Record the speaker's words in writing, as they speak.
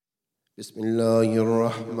بسم الله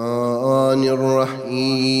الرحمن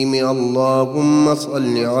الرحيم. اللهم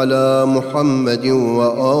صل على محمد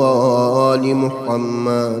وآل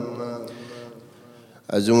محمد.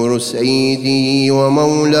 أزور سيدي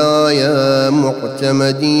ومولاي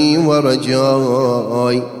معتمدي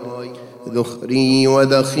ورجاي، ذخري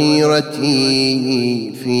وذخيرتي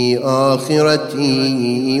في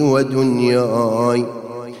آخرتي ودنياي،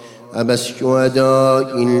 أبا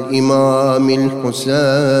الشهداء الإمام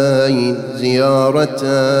الحسين، زيارة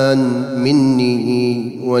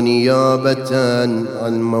مني ونيابة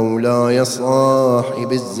عن مولاي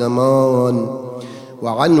صاحب الزمان،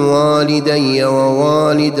 وعن والدي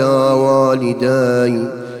ووالدا والداي،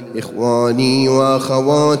 إخواني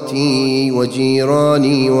وأخواتي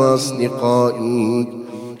وجيراني وأصدقائي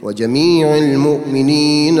وجميع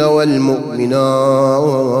المؤمنين والمؤمنات،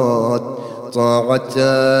 طاعة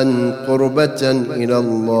قربة إلى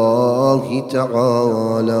الله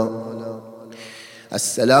تعالى.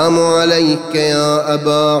 السلام عليك يا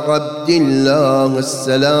أبا عبد الله،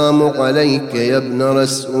 السلام عليك يا ابن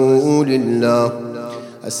رسول الله،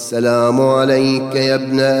 السلام عليك يا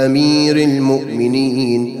ابن أمير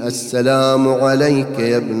المؤمنين، السلام عليك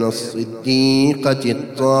يا ابن الصديقة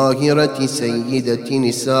الطاهرة سيدة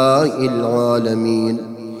نساء العالمين،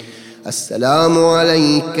 السلام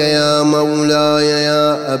عليك يا مولاي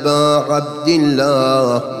يا أبا عبد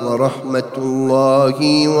الله ورحمة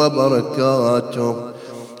الله وبركاته.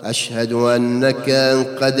 أشهد أنك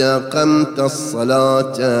قد أقمت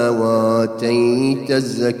الصلاة وآتيت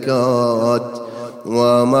الزكاة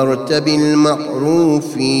وأمرت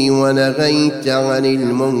بالمعروف ونهيت عن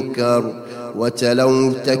المنكر،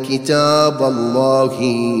 وتلوت كتاب الله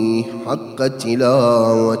حق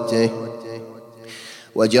تلاوته،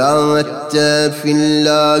 وجاهدت في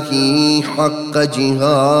الله حق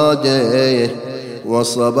جهاده،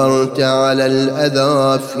 وصبرت على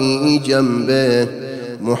الأذى في جنبه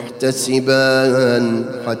محتسبا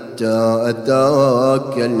حتى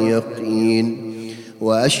أتاك اليقين.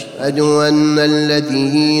 وأشهد أن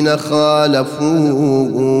الذين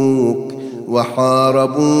خالفوك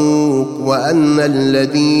وحاربوك، وأن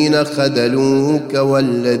الذين خذلوك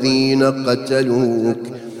والذين قتلوك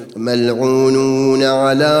ملعونون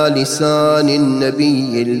على لسان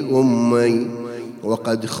النبي الأمي،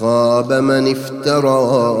 وقد خاب من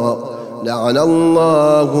افترى. لعن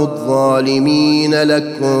الله الظالمين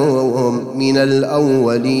لكم من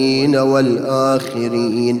الأولين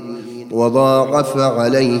والآخرين، وضاعف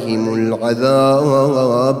عليهم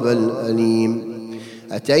العذاب الأليم.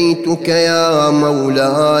 أتيتك يا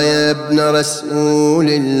مولاي يا ابن رسول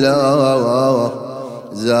الله،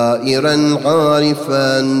 زائرا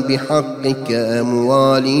عارفا بحقك،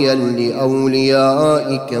 مواليا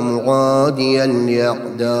لأوليائك معاديا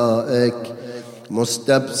لأعدائك،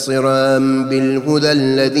 مستبصرا بالهدى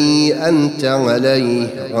الذي أنت عليه،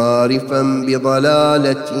 عارفا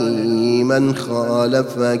بضلالة من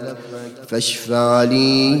خالفك، فاشفع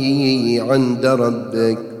لي عند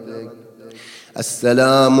ربك.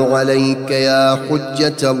 السلام عليك يا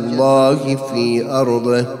حجة الله في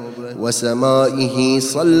أرضه وسمائه،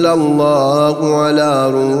 صلى الله على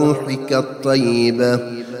روحك الطيبة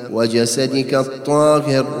وجسدك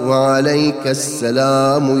الطاهر، وعليك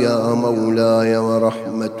السلام يا مولاي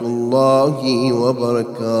ورحمة الله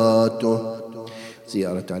وبركاته.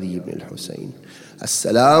 زيارة علي بن الحسين.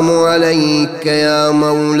 السلام عليك يا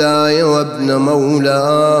مولاي وابن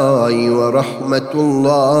مولاي ورحمة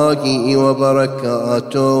الله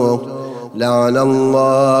وبركاته. لعن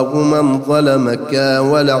الله من ظلمك،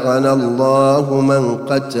 ولعن الله من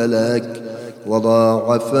قتلك،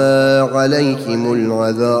 وضاعف عليهم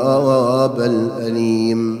العذاب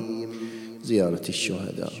الأليم. زيارة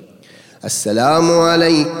الشهداء. السلام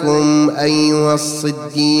عليكم أيها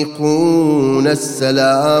الصديقون،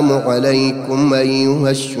 السلام عليكم أيها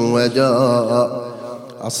الشهداء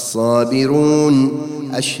الصابرون.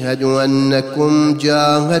 أشهد أنكم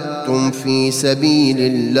جاهدتم في سبيل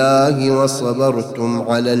الله وصبرتم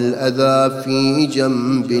على الأذى في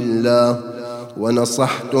جنب الله،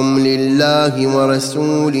 ونصحتم لله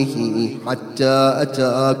ورسوله حتى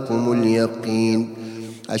أتاكم اليقين.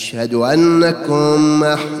 أشهد أنكم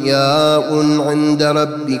أحياء عند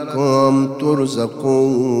ربكم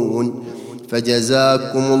ترزقون،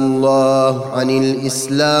 فجزاكم الله عن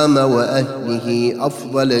الإسلام وأهله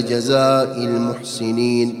أفضل جزاء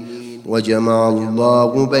المحسنين، وجمع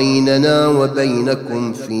الله بيننا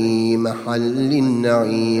وبينكم في محل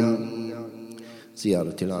النعيم.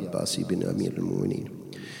 زيارة العباس بن أمير المؤمنين.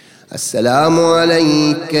 السلام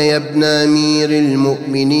عليك يا ابن أمير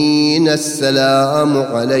المؤمنين، السلام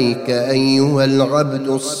عليك أيها العبد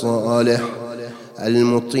الصالح،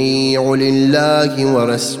 المطيع لله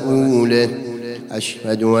ورسوله.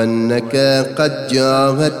 أشهد أنك قد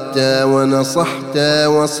جاهدت ونصحت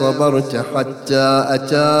وصبرت حتى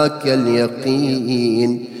أتاك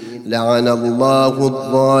اليقين. لعن الله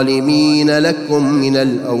الظالمين لكم من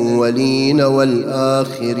الأولين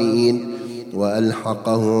والآخرين،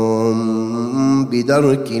 وألحقهم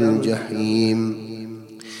بدرك الجحيم.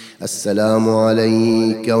 السلام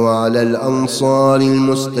عليك وعلى الأنصار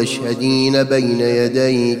المستشهدين بين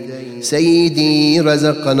يديك. سيدي،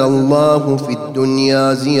 رزقنا الله في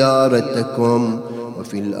الدنيا زيارتكم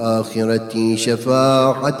وفي الآخرة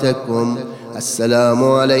شفاعتكم. السلام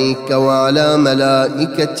عليك وعلى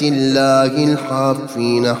ملائكة الله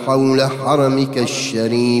الحافين حول حرمك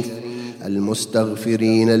الشريف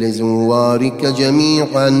المستغفرين لزوارك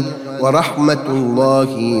جميعا، ورحمة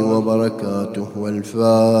الله وبركاته.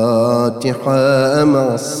 والفاتحة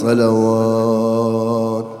مع الصلوات.